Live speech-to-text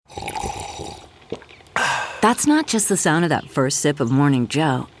That's not just the sound of that first sip of Morning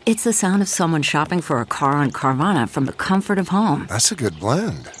Joe. It's the sound of someone shopping for a car on Carvana from the comfort of home. That's a good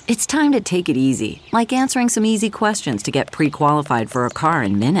blend. It's time to take it easy, like answering some easy questions to get pre-qualified for a car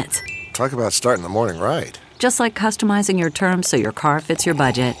in minutes. Talk about starting the morning right. Just like customizing your terms so your car fits your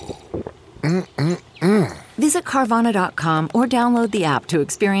budget. Visit Carvana.com or download the app to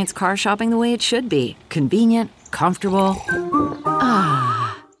experience car shopping the way it should be. Convenient, comfortable.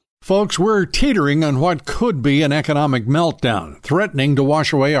 Folks, we're teetering on what could be an economic meltdown, threatening to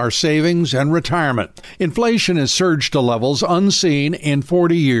wash away our savings and retirement. Inflation has surged to levels unseen in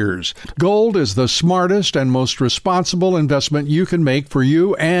 40 years. Gold is the smartest and most responsible investment you can make for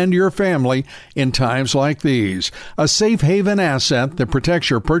you and your family in times like these. A safe haven asset that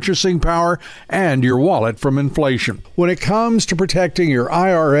protects your purchasing power and your wallet from inflation. When it comes to protecting your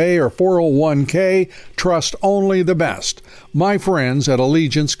IRA or 401k, trust only the best. My friends at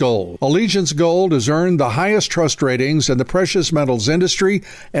Allegiance Gold. Allegiance Gold has earned the highest trust ratings in the precious metals industry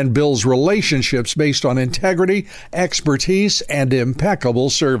and builds relationships based on integrity, expertise, and impeccable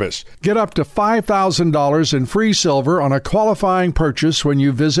service. Get up to $5,000 in free silver on a qualifying purchase when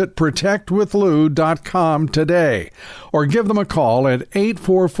you visit protectwithlou.com today, or give them a call at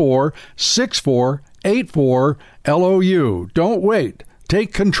 844-6484-LOU. Don't wait.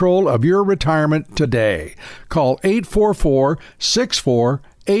 Take control of your retirement today. Call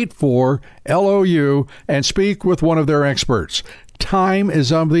 844-6484-LOU and speak with one of their experts. Time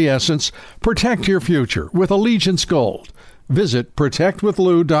is of the essence. Protect your future with Allegiance Gold. Visit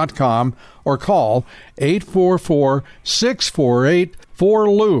protectwithlou.com or call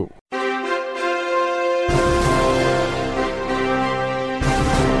 844-648-4LOU.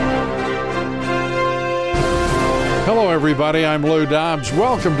 Hello, everybody. I'm Lou Dobbs.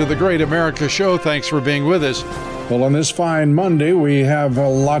 Welcome to the Great America Show. Thanks for being with us. Well, on this fine Monday, we have a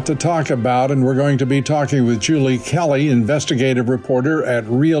lot to talk about, and we're going to be talking with Julie Kelly, investigative reporter at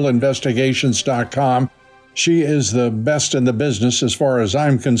realinvestigations.com. She is the best in the business as far as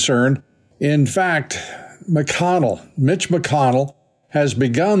I'm concerned. In fact, Mitch McConnell, has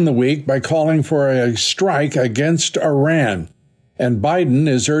begun the week by calling for a strike against Iran. And Biden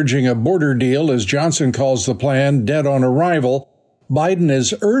is urging a border deal, as Johnson calls the plan, dead on arrival. Biden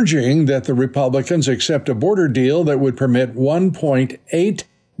is urging that the Republicans accept a border deal that would permit 1.8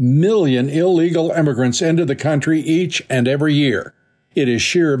 million illegal immigrants into the country each and every year. It is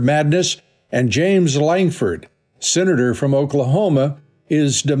sheer madness, and James Lankford, senator from Oklahoma,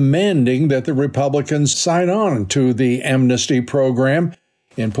 is demanding that the Republicans sign on to the amnesty program.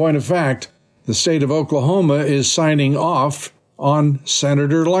 In point of fact, the state of Oklahoma is signing off on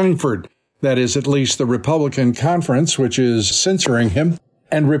Senator Lankford. That is at least the Republican conference, which is censoring him.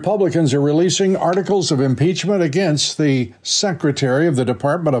 And Republicans are releasing articles of impeachment against the Secretary of the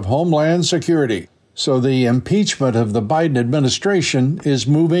Department of Homeland Security. So the impeachment of the Biden administration is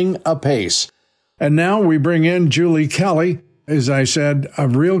moving apace. And now we bring in Julie Kelly, as I said,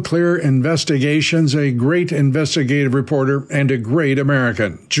 of Real Clear Investigations, a great investigative reporter and a great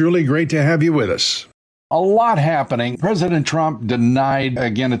American. Julie, great to have you with us. A lot happening. President Trump denied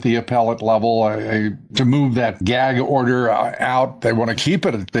again at the appellate level to move that gag order out. They want to keep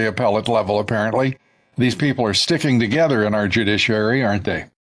it at the appellate level, apparently. These people are sticking together in our judiciary, aren't they?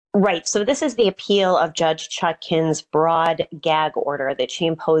 Right. So this is the appeal of Judge Chutkan's broad gag order that she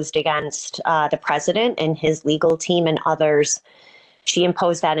imposed against the president and his legal team and others. She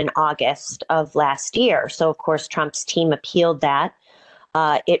imposed that in August of last year. So, of course, Trump's team appealed that.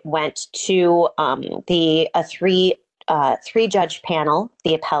 It went to a three-judge panel,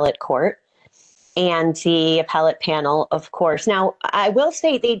 the appellate court, and the appellate panel, of course. Now, I will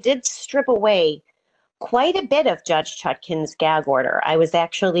say they did strip away quite a bit of Judge Chutkan's gag order. I was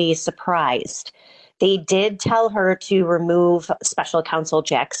actually surprised. They did tell her to remove special counsel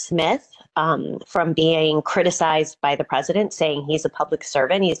Jack Smith from being criticized by the president, saying he's a public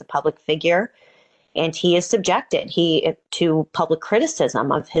servant, he's a public figure, and he is subjected to public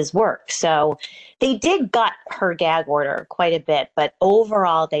criticism of his work. So they did gut her gag order quite a bit, but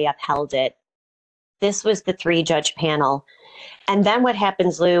overall they upheld it. This was the three-judge panel. And then what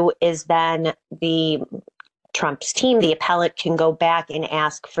happens, Lou, is then Trump's team, the appellate, can go back and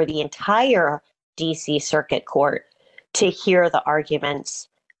ask for the entire D.C. Circuit Court to hear the arguments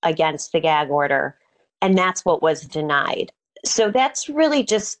against the gag order. And that's what was denied. So that's really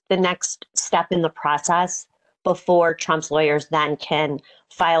just the next step in the process before Trump's lawyers then can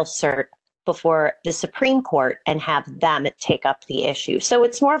file cert before the Supreme Court and have them take up the issue. So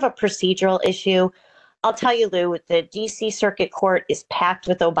it's more of a procedural issue. I'll tell you, Lou, the D.C. Circuit Court is packed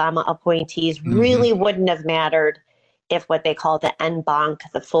with Obama appointees. Really wouldn't have mattered if what they call the en banc,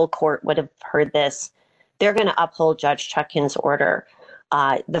 the full court, would have heard this. they're going to uphold Judge Chutkan's order,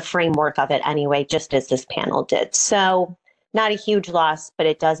 the framework of it anyway, just as this panel did. So not a huge loss, but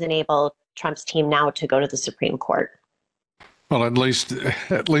it does enable Trump's team now to go to the Supreme Court. Well, at least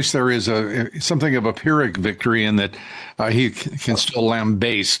there is something of a Pyrrhic victory in that he can still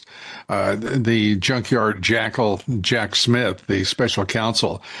lambaste the junkyard jackal Jack Smith, the special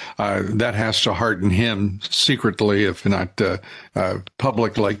counsel. That has to hearten him secretly, if not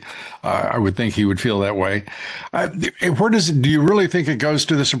publicly. I would think he would feel that way. Do you really think it goes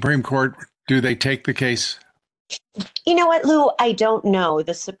to the Supreme Court? Do they take the case? You know what, Lou? I don't know.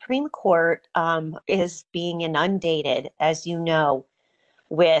 The Supreme Court is being inundated, as you know,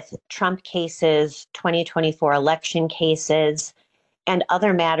 with Trump cases, 2024 election cases, and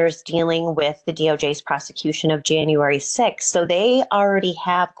other matters dealing with the DOJ's prosecution of January 6th. So they already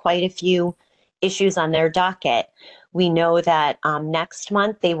have quite a few issues on their docket. We know that next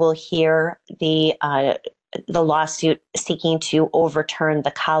month they will hear the lawsuit seeking to overturn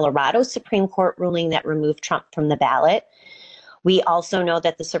the Colorado Supreme Court ruling that removed Trump from the ballot. We also know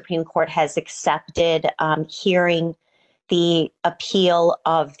that the Supreme Court has accepted hearing the appeal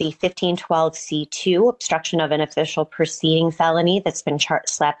of the 1512C2 obstruction of an official proceeding felony that's been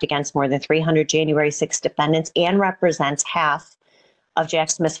slapped against more than 300 January 6 defendants and represents half of Jack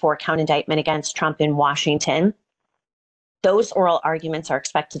Smith's 4-count indictment against Trump in Washington. Those oral arguments are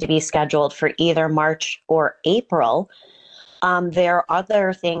expected to be scheduled for either March or April. There are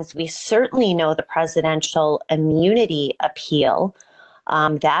other things. We certainly know the presidential immunity appeal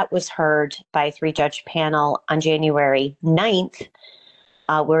that was heard by a 3-judge panel on January 9th.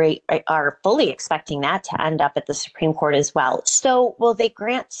 We are fully expecting that to end up at the Supreme Court as well. So will they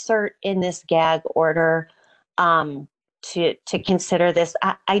grant cert in this gag order to consider this?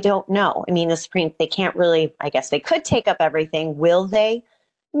 I don't know. I mean, they can't really, I guess they could take up everything. Will they?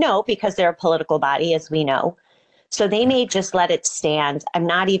 No, because they're a political body, as we know. So they may just let it stand. I'm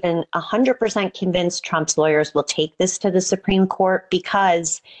not even 100% convinced Trump's lawyers will take this to the Supreme Court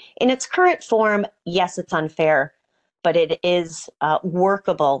because in its current form, yes, it's unfair, but it is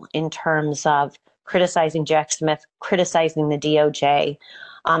workable in terms of criticizing Jack Smith, criticizing the DOJ,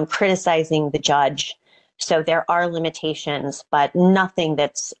 criticizing the judge. So there are limitations, but nothing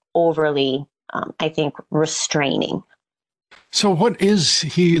that's overly, I think, restraining. So what is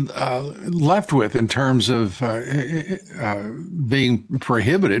he left with in terms of being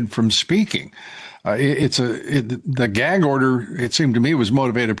prohibited from speaking? The gag order, it seemed to me, was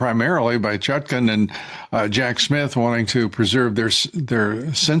motivated primarily by Chutkan and Jack Smith wanting to preserve their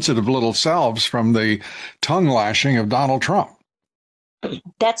sensitive little selves from the tongue lashing of Donald Trump.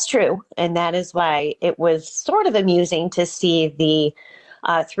 That's true. And that is why it was sort of amusing to see the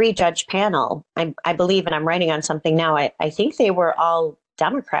 3-judge panel. I believe, and I'm writing on something now, I think they were all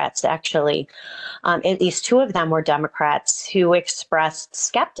Democrats, actually. At least 2 of them were Democrats who expressed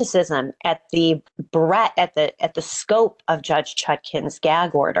skepticism at the breadth, at the scope of Judge Chutkan's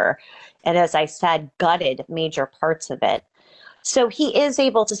gag order. And as I said, gutted major parts of it. So he is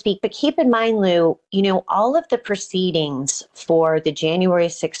able to speak, but keep in mind, Lou, all of the proceedings for the January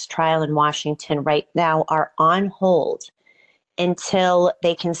 6th trial in Washington right now are on hold until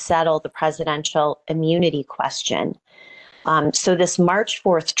they can settle the presidential immunity question. So this March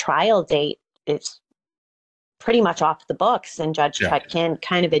 4th trial date is pretty much off the books, and Judge Chutkan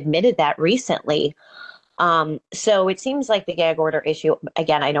kind of admitted that recently. So it seems like the gag order issue,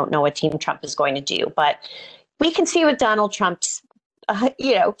 again, I don't know what Team Trump is going to do, but we can see with Donald Trump's,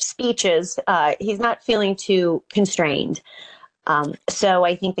 speeches, he's not feeling too constrained. So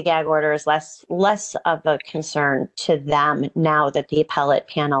I think the gag order is less of a concern to them now that the appellate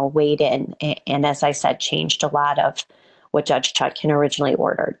panel weighed in and, as I said, changed a lot of what Judge Chutkan originally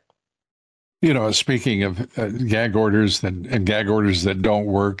ordered. Speaking of gag orders and gag orders that don't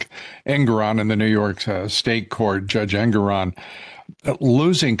work, Engoron in the New York State Court, Judge Engoron,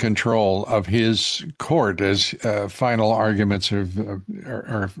 losing control of his court as final arguments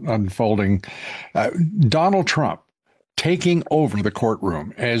are unfolding. Donald Trump taking over the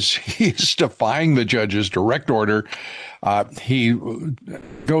courtroom as he's defying the judge's direct order. He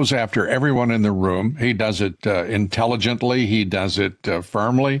goes after everyone in the room. He does it intelligently. He does it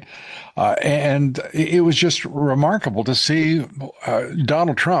firmly. And it was just remarkable to see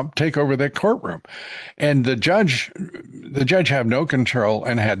Donald Trump take over that courtroom. And the judge had no control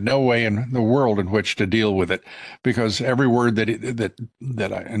and had no way in the world in which to deal with it, because every word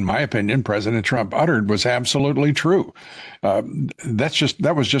that in my opinion, President Trump uttered was absolutely true.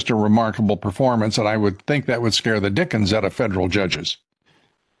 That was just a remarkable performance, and I would think that would scare the dickens out of federal judges.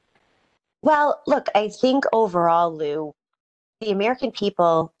 Well, look, I think overall, Lou, the American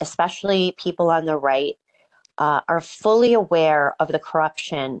people, especially people on the right, are fully aware of the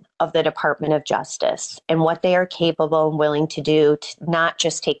corruption of the Department of Justice and what they are capable and willing to do to not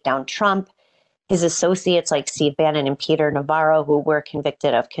just take down Trump, his associates like Steve Bannon and Peter Navarro, who were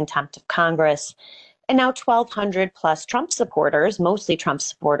convicted of contempt of Congress, and now 1,200 plus Trump supporters, mostly Trump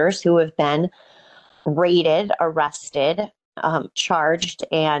supporters, who have been raided, arrested, charged,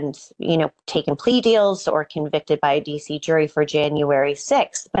 and taken plea deals or convicted by a DC jury for January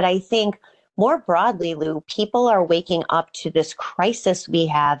 6th. But I think more broadly, Lou, people are waking up to this crisis we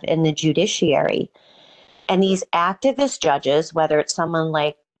have in the judiciary. And these activist judges, whether it's someone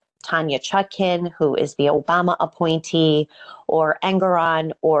like Tanya Chutkin, who is the Obama appointee, or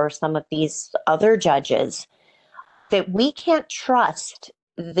Engoron, or some of these other judges, that we can't trust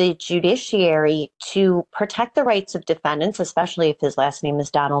the judiciary to protect the rights of defendants, especially if his last name is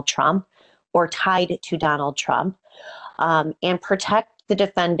Donald Trump or tied to Donald Trump, and protect the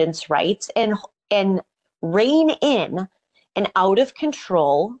defendant's rights and rein in an out of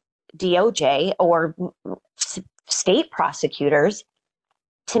control DOJ or state prosecutors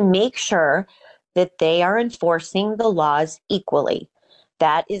to make sure that they are enforcing the laws equally.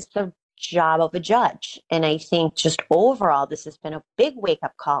 That is the job of a judge. And I think just overall, this has been a big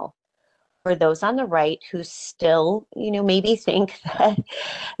wake-up call for those on the right who still, maybe think that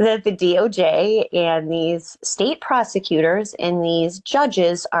the DOJ and these state prosecutors and these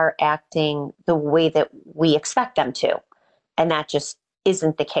judges are acting the way that we expect them to. And that just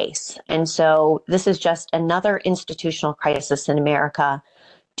isn't the case. And so this is just another institutional crisis in America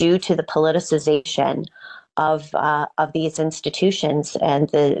due to the politicization of these institutions and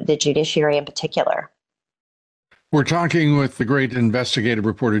the judiciary in particular. We're talking with the great investigative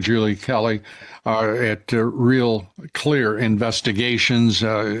reporter Julie Kelly at Real Clear Investigations,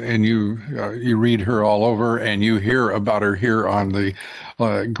 and you read her all over, and you hear about her here on the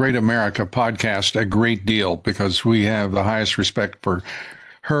Great America podcast a great deal, because we have the highest respect for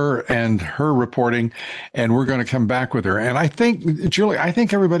her and her reporting, and we're going to come back with her. And I think, Julie,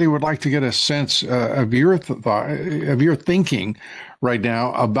 everybody would like to get a sense of your thinking right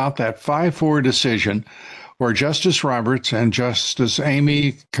now about that 5-4 decision where Justice Roberts and Justice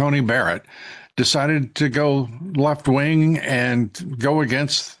Amy Coney Barrett decided to go left wing and go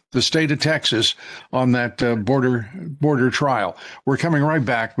against the state of Texas on that border trial. We're coming right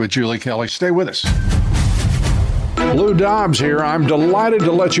back with Julie Kelly. Stay with us. Lou Dobbs here. I'm delighted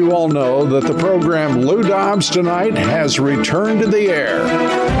to let you all know that the program Lou Dobbs Tonight has returned to the air.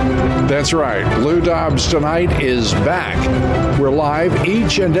 That's right. Lou Dobbs Tonight is back. We're live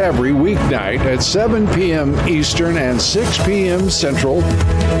each and every weeknight at 7 p.m. Eastern and 6 p.m. Central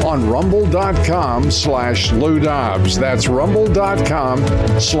on rumble.com/Lou Dobbs. That's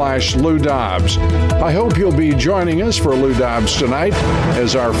rumble.com/Lou Dobbs. I hope you'll be joining us for Lou Dobbs Tonight,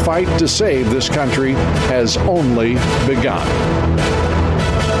 as our fight to save this country has only begun.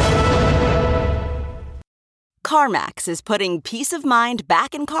 CarMax is putting peace of mind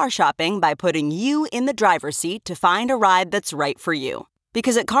back in car shopping by putting you in the driver's seat to find a ride that's right for you.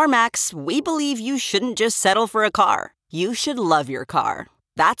 Because at CarMax, we believe you shouldn't just settle for a car. You should love your car.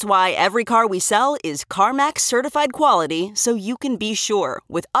 That's why every car we sell is CarMax certified quality, so you can be sure,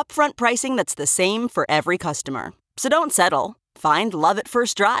 with upfront pricing that's the same for every customer. So don't settle. Find love at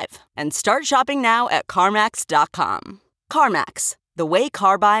first drive and start shopping now at CarMax.com. CarMax, the way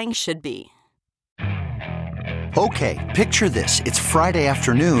car buying should be. Okay, picture this. It's Friday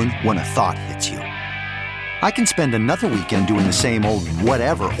afternoon when a thought hits you. I can spend another weekend doing the same old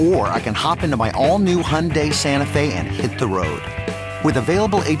whatever, or I can hop into my all-new Hyundai Santa Fe and hit the road. With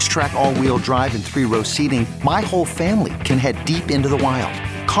available H-Track all-wheel drive and 3-row seating, my whole family can head deep into the wild.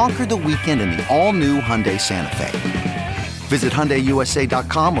 Conquer the weekend in the all-new Hyundai Santa Fe. Visit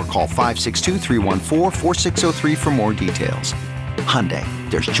HyundaiUSA.com or call 562-314-4603 for more details. Hyundai,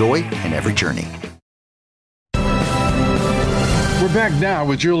 there's joy in every journey. We're back now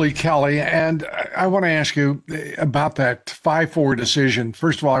with Julie Kelly, and I want to ask you about that 5-4 decision.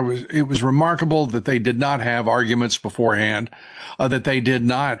 First of all, it was remarkable that they did not have arguments beforehand, that they did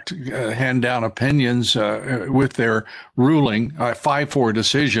not hand down opinions with their ruling. 5-4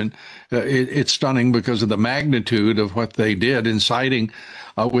 decision. It's stunning because of the magnitude of what they did, inciting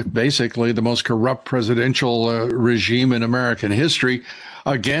with basically the most corrupt presidential regime in American history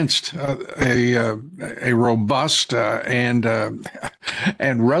against a robust and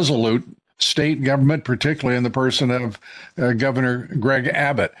resolute state government, particularly in the person of Governor Greg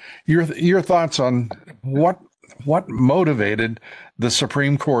Abbott. Your thoughts on what motivated the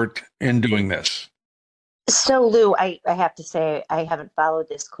Supreme Court in doing this? So, Lou, I have to say I haven't followed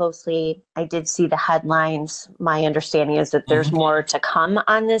this closely. I did see the headlines. My understanding is that there's more to come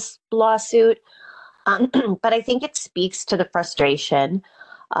on this lawsuit. But I think it speaks to the frustration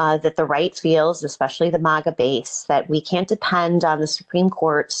that the right feels, especially the MAGA base, that we can't depend on the Supreme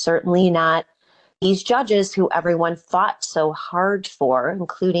Court, certainly not these judges who everyone fought so hard for,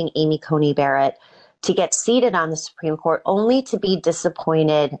 including Amy Coney Barrett, to get seated on the Supreme Court, only to be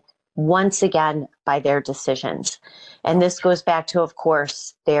disappointed once again by their decisions. And this goes back to, of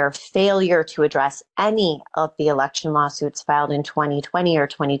course, their failure to address any of the election lawsuits filed in 2020 or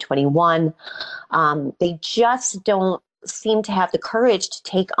 2021. They just don't seem to have the courage to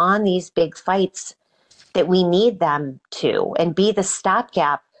take on these big fights that we need them to, and be the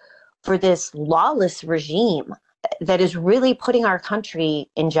stopgap for this lawless regime that is really putting our country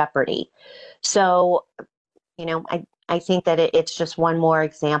in jeopardy. So, I think that it's just one more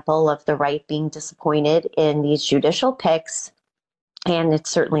example of the right being disappointed in these judicial picks, and it's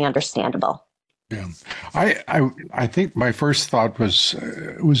certainly understandable. Yeah, I think my first thought was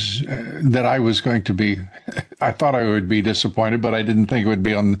that I was going to be, I thought I would be disappointed, but I didn't think it would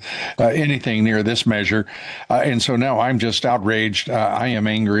be on anything near this measure. And so now I'm just outraged. I am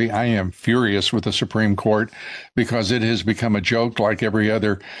angry. I am furious with the Supreme Court because it has become a joke like every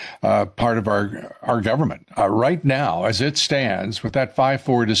other part of our government. Right now, as it stands, with that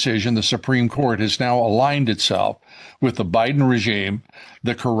 5-4 decision, the Supreme Court has now aligned itself with the Biden regime,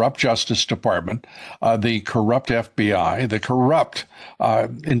 the corrupt Justice Department, the corrupt FBI, the corrupt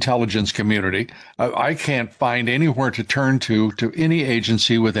intelligence community. I can't find anywhere to turn to any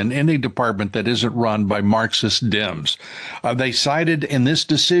agency within any department that isn't run by Marxist Dems. They sided in this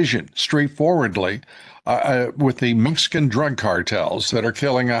decision straightforwardly with the Mexican drug cartels that are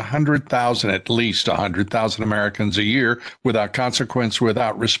killing 100,000, at least 100,000 Americans a year without consequence,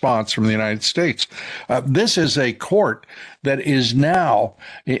 without response from the United States. This is a court that is now,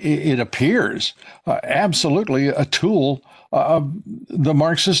 it appears, absolutely a tool of the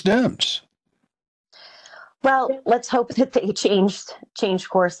Marxist Dems. Well, let's hope that they changed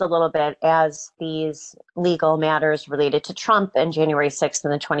course a little bit as these legal matters related to Trump and January 6th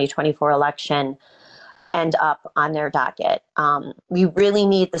and the 2024 election end up on their docket. We really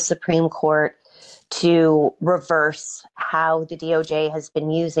need the Supreme Court to reverse how the DOJ has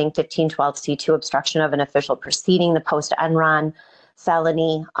been using 1512C2 obstruction of an official proceeding, the post-Enron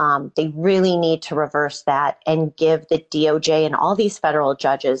felony. They really need to reverse that and give the DOJ and all these federal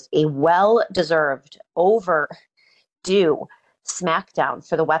judges a well-deserved, overdue smackdown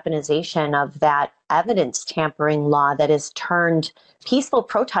for the weaponization of that evidence tampering law that has turned peaceful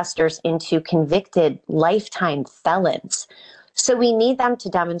protesters into convicted lifetime felons. So we need them to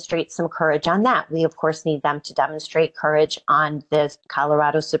demonstrate some courage on that. We, of course, need them to demonstrate courage on the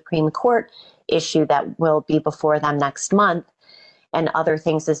Colorado Supreme Court issue that will be before them next month, and other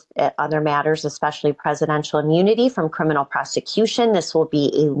things, other matters, especially presidential immunity from criminal prosecution. This will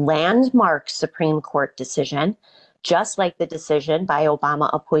be a landmark Supreme Court decision, just like the decision by Obama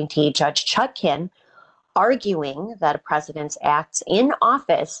appointee Judge Chutkan, arguing that a president's acts in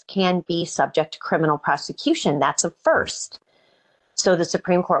office can be subject to criminal prosecution. That's a first. So the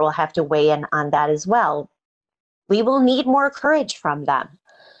Supreme Court will have to weigh in on that as well. We will need more courage from them.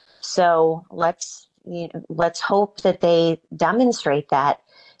 So let's hope that they demonstrate that,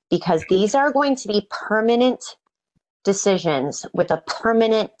 because these are going to be permanent decisions with a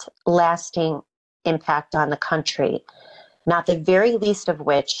permanent, lasting impact on the country, not the very least of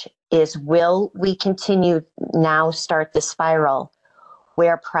which is, will we continue now start the spiral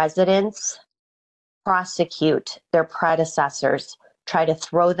where presidents prosecute their predecessors, try to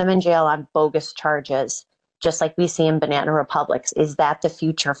throw them in jail on bogus charges, just like we see in banana republics? Is that the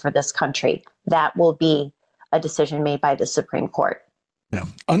future for this country? That will be a decision made by the Supreme Court. Yeah.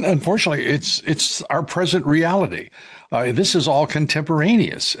 Unfortunately, it's our present reality. This is all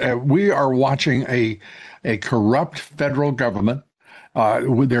contemporaneous. We are watching a corrupt federal government.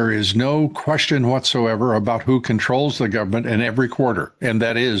 There is no question whatsoever about who controls the government in every quarter, and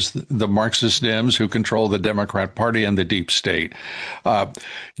that is the Marxist Dems who control the Democrat Party and the deep state.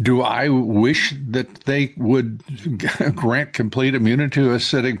 Do I wish that they would grant complete immunity to a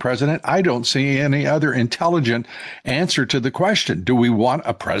sitting president? I don't see any other intelligent answer to the question. Do we want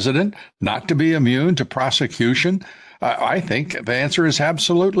a president not to be immune to prosecution? I think the answer is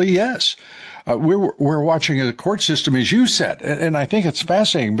absolutely yes. We're watching a court system, as you said, and I think it's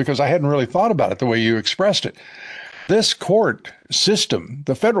fascinating because I hadn't really thought about it the way you expressed it. This court system,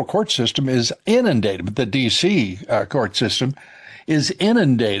 the federal court system, is inundated, but the D.C. Court system is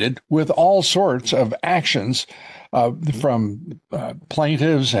inundated with all sorts of actions from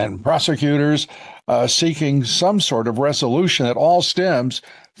plaintiffs and prosecutors seeking some sort of resolution that all stems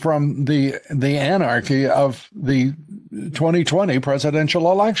from the anarchy of the 2020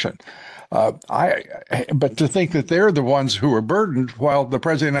 presidential election. But to think that they're the ones who are burdened while the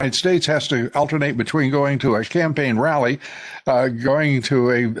President of the United States has to alternate between going to a campaign rally, going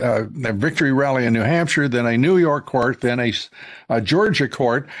to a victory rally in New Hampshire, then a New York court, then a Georgia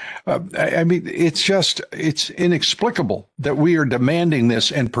court. I mean, it's inexplicable that we are demanding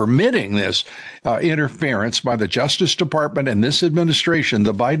this and permitting this interference by the Justice Department and this administration,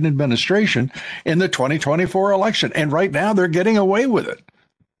 the Biden administration, in the 2024 election. And right now they're getting away with it.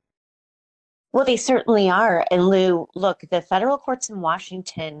 Well, they certainly are. And Lou, look, the federal courts in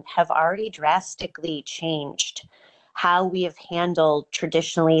Washington have already drastically changed how we have handled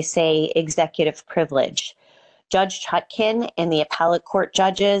traditionally, say, executive privilege. Judge Chutkan and the appellate court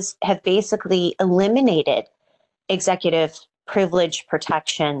judges have basically eliminated executive privilege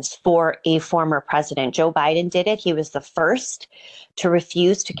protections for a former president. Joe Biden did it. He was the first to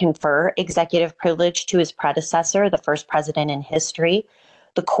refuse to confer executive privilege to his predecessor, the first president in history.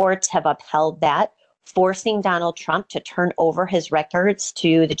 The courts have upheld that, forcing Donald Trump to turn over his records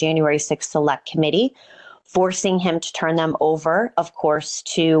to the January 6th Select Committee, forcing him to turn them over, of course,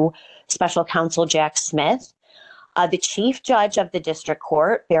 to special counsel Jack Smith. The chief judge of the district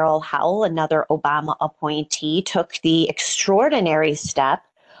court, Beryl Howell, another Obama appointee, took the extraordinary step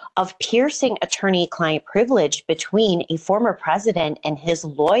of piercing attorney-client privilege between a former president and his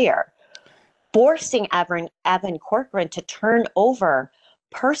lawyer, forcing Evan Corcoran to turn over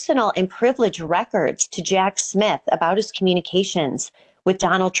personal and privileged records to Jack Smith about his communications with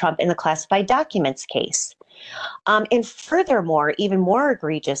Donald Trump in the classified documents case. And furthermore, even more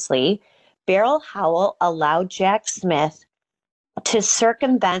egregiously, Beryl Howell allowed Jack Smith to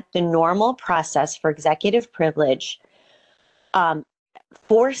circumvent the normal process for executive privilege,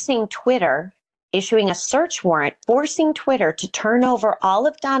 forcing Twitter, issuing a search warrant, forcing Twitter to turn over all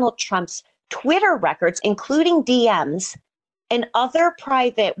of Donald Trump's Twitter records, including DMs, and other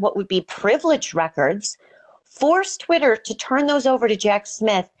private, what would be privileged records, forced Twitter to turn those over to Jack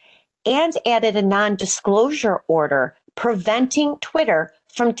Smith, and added a non-disclosure order preventing Twitter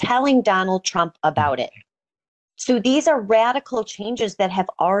from telling Donald Trump about it. So these are radical changes that have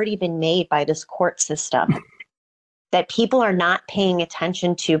already been made by this court system that people are not paying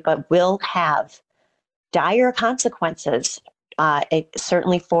attention to, but will have dire consequences,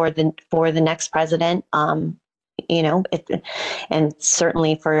 certainly for the next president, and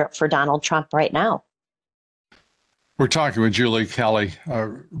certainly for Donald Trump right now. We're talking with Julie Kelly,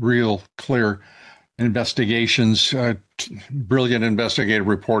 Real Clear Investigations, brilliant investigative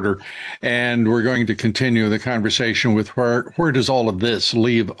reporter, and we're going to continue the conversation with where does all of this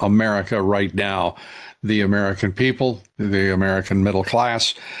leave America right now? The American people, the American middle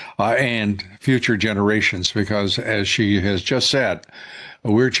class, and future generations, because as she has just said,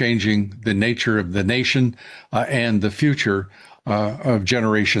 we're changing the nature of the nation and the future of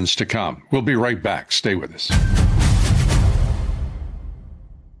generations to come. We'll be right back. Stay with us.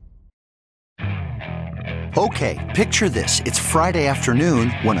 Okay, picture this. It's Friday afternoon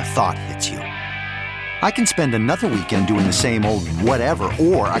when a thought hits you. I can spend another weekend doing the same old whatever,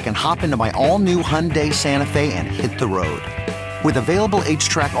 or I can hop into my all-new Hyundai Santa Fe and hit the road. With available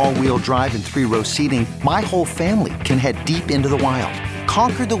H-Track all-wheel drive and 3-row seating, my whole family can head deep into the wild.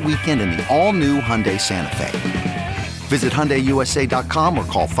 Conquer the weekend in the all-new Hyundai Santa Fe. Visit HyundaiUSA.com or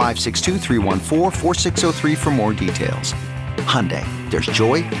call 562-314-4603 for more details. Hyundai, there's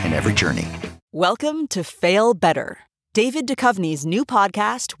joy in every journey. Welcome to Fail Better, David Duchovny's new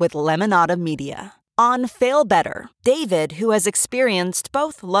podcast with Lemonada Media. On Fail Better, David, who has experienced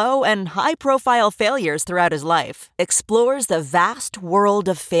both low and high-profile failures throughout his life, explores the vast world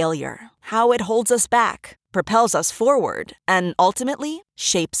of failure, how it holds us back, propels us forward, and ultimately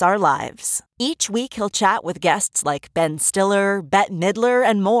shapes our lives. Each week he'll chat with guests like Ben Stiller, Bette Midler,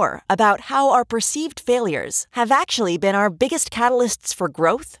 and more about how our perceived failures have actually been our biggest catalysts for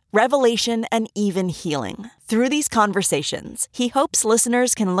growth, revelation, and even healing. Through these conversations, he hopes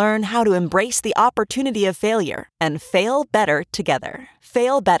listeners can learn how to embrace the opportunity of failure and fail better together.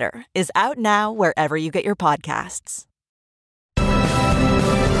 Fail Better is out now wherever you get your podcasts.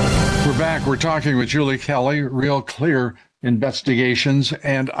 We're back. We're talking with Julie Kelly, Real Clear Investigations,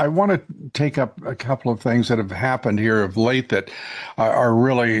 and I want to take up a couple of things that have happened here of late that are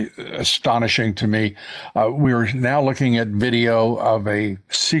really astonishing to me. We're now looking at video of a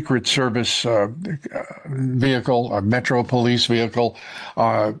Secret Service vehicle, a Metro Police vehicle,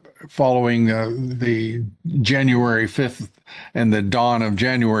 following the January 5th and the dawn of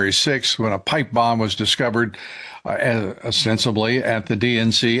January 6th, when a pipe bomb was discovered ostensibly at the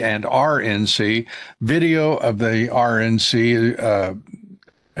DNC and RNC. Video of the RNC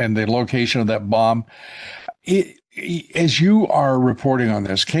and the location of that bomb. As you are reporting on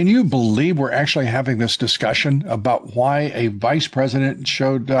this, can you believe we're actually having this discussion about why a vice president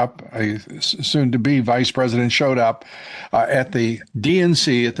showed up, a soon-to-be vice president showed up at the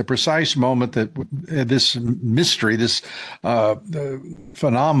DNC at the precise moment that this mystery, this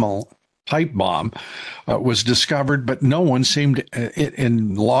phenomenal pipe bomb was discovered, but no one seemed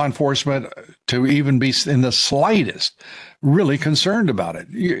in law enforcement to even be in the slightest really concerned about it.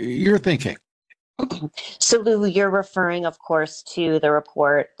 You're thinking. So, Lou, you're referring, of course, to the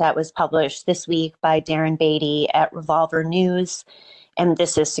report that was published this week by Darren Beatty at Revolver News. And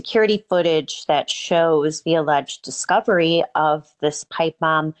this is security footage that shows the alleged discovery of this pipe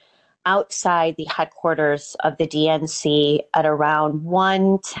bomb outside the headquarters of the DNC at around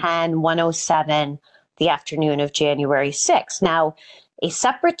 1:07 the afternoon of January 6th. Now, a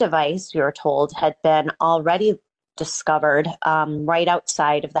separate device, we were told, had been already discovered right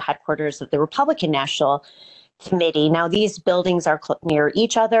outside of the headquarters of the Republican National Committee. Now, these buildings are near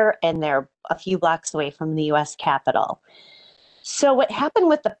each other, and they're a few blocks away from the U.S. Capitol. So what happened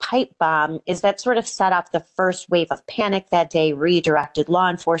with the pipe bomb is that sort of set off the first wave of panic that day, redirected law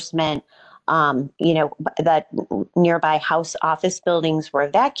enforcement. That nearby House office buildings were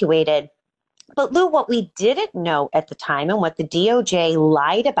evacuated. But Lou, what we didn't know at the time, and what the DOJ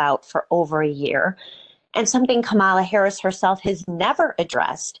lied about for over a year, and something Kamala Harris herself has never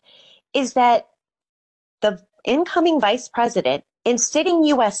addressed, is that the incoming vice president and sitting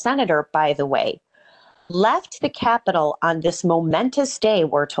U.S. senator, by the way, left the Capitol on this momentous day,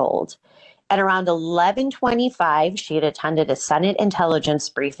 we're told. At around 11:25, she had attended a Senate intelligence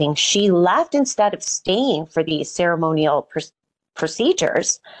briefing. She left instead of staying for these ceremonial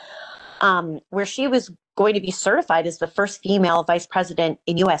procedures, where she was going to be certified as the first female vice president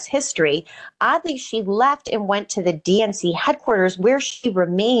in U.S. history. Oddly, she left and went to the DNC headquarters, where she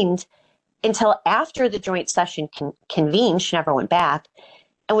remained until after the joint session convened. She never went back,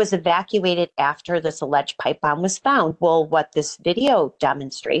 and was evacuated after this alleged pipe bomb was found. Well, what this video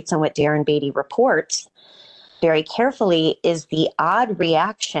demonstrates, and what Darren Beatty reports very carefully, is the odd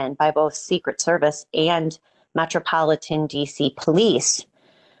reaction by both Secret Service and Metropolitan DC Police,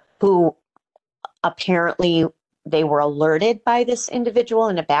 who apparently they were alerted by this individual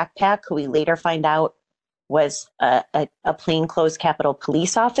in a backpack, who we later find out was a plainclothes Capitol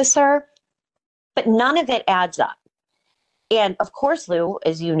Police officer. But none of it adds up. And of course, Lou,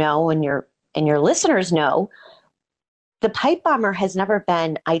 as you know, and your listeners know, the pipe bomber has never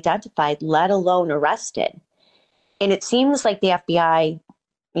been identified, let alone arrested. And it seems like the FBI,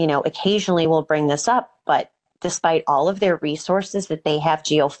 occasionally will bring this up, but despite all of their resources that they have,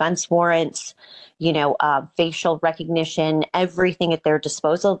 geofence warrants, facial recognition, everything at their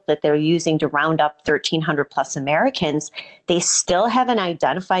disposal that they're using to round up 1,300 plus Americans, they still haven't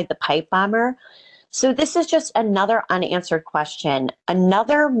identified the pipe bomber. So this is just another unanswered question,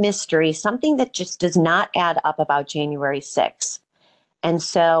 another mystery, something that just does not add up about January 6th. And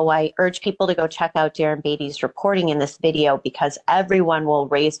so I urge people to go check out Darren Beatty's reporting in this video, because everyone will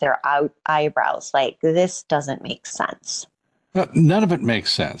raise their eyebrows like, this doesn't make sense. None of it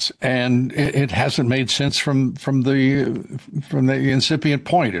makes sense, and it hasn't made sense from the incipient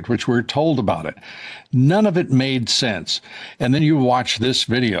point at which we're told about it. None of it made sense. And then you watch this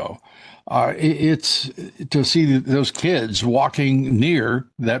video. It's to see those kids walking near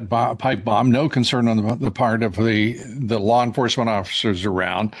that pipe bomb, no concern on the part of the law enforcement officers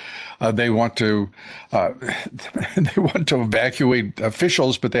around. They want to evacuate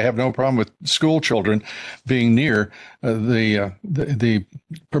officials, but they have no problem with school children being near the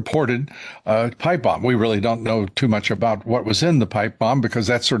purported pipe bomb. We really don't know too much about what was in the pipe bomb, because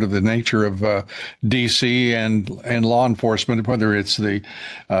that's sort of the nature of D.C. and law enforcement, whether it's the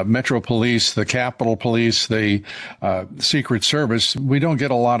Metro Police, the Capitol Police, the Secret Service. We don't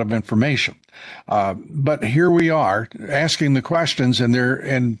get a lot of information. But here we are asking the questions,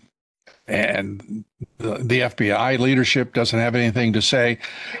 and the FBI leadership doesn't have anything to say.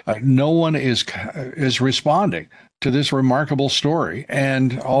 No one is responding to this remarkable story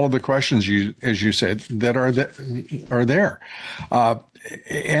and all of the questions, as you said, that are there.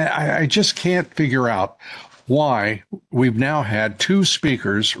 And I just can't figure out why we've now had two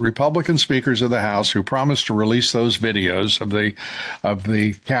speakers, Republican speakers of the House, who promised to release those videos of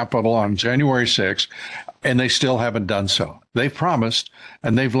the Capitol on January 6th, and they still haven't done so. They've promised,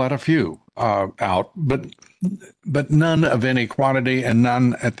 and they've let a few out, but none of any quantity, and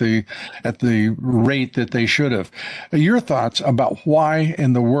none at the rate that they should have. Your thoughts about why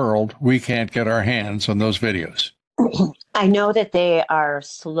in the world we can't get our hands on those videos? I know that they are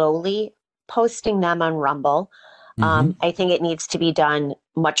slowly posting them on Rumble. I think it needs to be done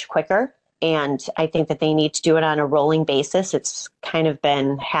much quicker. And I think that they need to do it on a rolling basis. It's kind of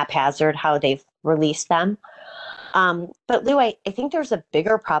been haphazard how they've released them. But Lou, I think there's a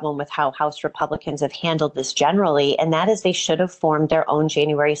bigger problem with how House Republicans have handled this generally, and that is they should have formed their own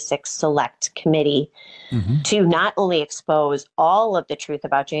January 6th Select Committee to not only expose all of the truth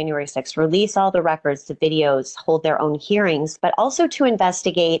about January 6th, release all the records, the videos, hold their own hearings, but also to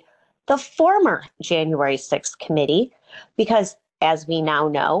investigate the former January 6th committee, because as we now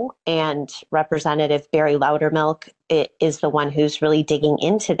know, and Representative Barry Loudermilk is the one who's really digging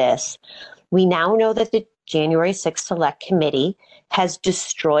into this, we now know that the January 6th Select Committee has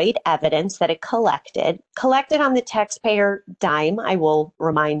destroyed evidence that it collected on the taxpayer dime, I will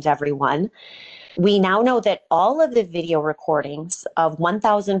remind everyone. We now know that all of the video recordings of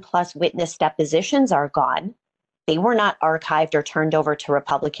 1,000 plus witness depositions are gone. They were not archived or turned over to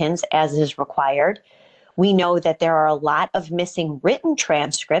Republicans as is required. We know that there are a lot of missing written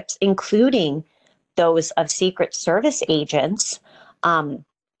transcripts, including those of Secret Service agents.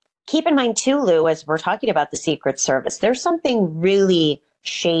 Keep in mind too, Lou, as we're talking about the Secret Service, there's something really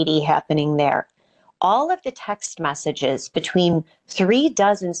shady happening there. All of the text messages between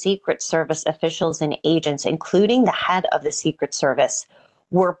 36 Secret Service officials and agents, including the head of the Secret Service,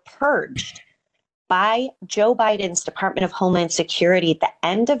 were purged by Joe Biden's Department of Homeland Security at the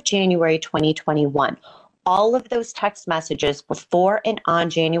end of January 2021. All of those text messages before and on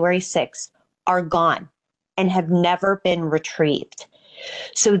January 6th are gone and have never been retrieved.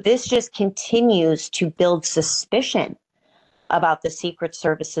 So this just continues to build suspicion about the Secret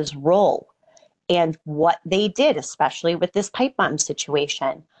Service's role and what they did, especially with this pipe bomb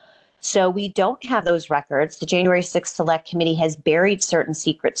situation. So we don't have those records. The January 6th Select Committee has buried certain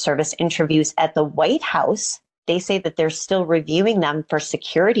Secret Service interviews at the White House. They say that they're still reviewing them for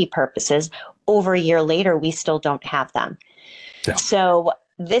security purposes. Over a year later, we still don't have them. Yeah. So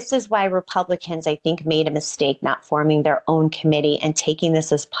this is why Republicans, I think, made a mistake not forming their own committee and taking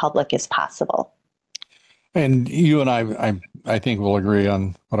this as public as possible. And you and I think will agree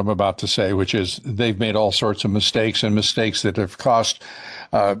on what I'm about to say, which is they've made all sorts of mistakes and mistakes that have cost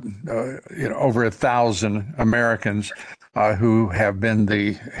over 1,000 Americans who have been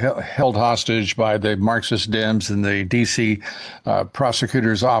held hostage by the Marxist Dems and the D.C.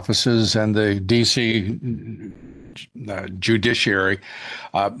 prosecutors' offices and the D.C. judiciary.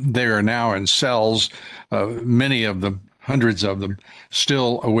 They are now in cells, many of them, hundreds of them,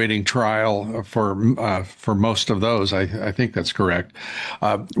 still awaiting trial for most of those. I think that's correct.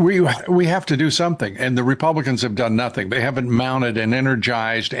 We have to do something, and the Republicans have done nothing. They haven't mounted an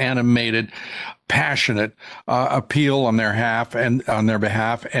energized, animated, passionate appeal on their behalf,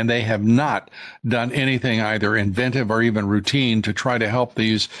 and they have not done anything either inventive or even routine to try to help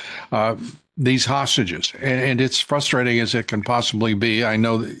these hostages. And it's frustrating as it can possibly be. I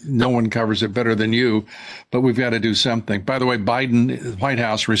know that no one covers it better than you, but we've got to do something. By the way, Biden, White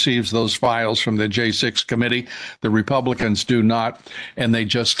House receives those files from the J6 committee. The Republicans do not, and they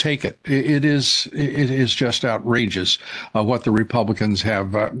just take it. It is just outrageous what the Republicans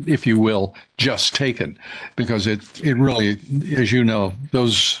have, if you will, just taken, because it really, as you know,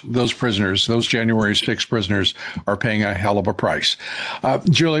 those prisoners, those January 6 prisoners are paying a hell of a price.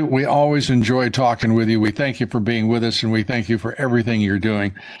 Julie, we always enjoy talking with you. We thank you for being with us, and we thank you for everything you're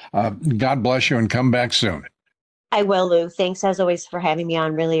doing. God bless you, and come back soon. I will, Lou. Thanks, as always, for having me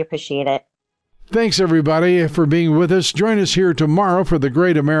on. Really appreciate it. Thanks, everybody, for being with us. Join us here tomorrow for the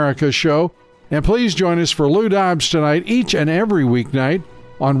Great America Show. And please join us for Lou Dobbs Tonight each and every weeknight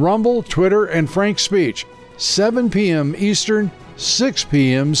on Rumble, Twitter, and Frank Speech, 7 p.m. Eastern, 6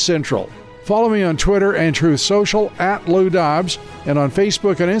 p.m. Central. Follow me on Twitter and Truth Social at Lou Dobbs, and on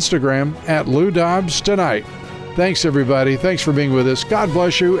Facebook and Instagram at Lou Dobbs Tonight. Thanks, everybody. Thanks for being with us. God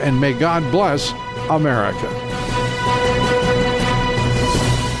bless you, and may God bless America.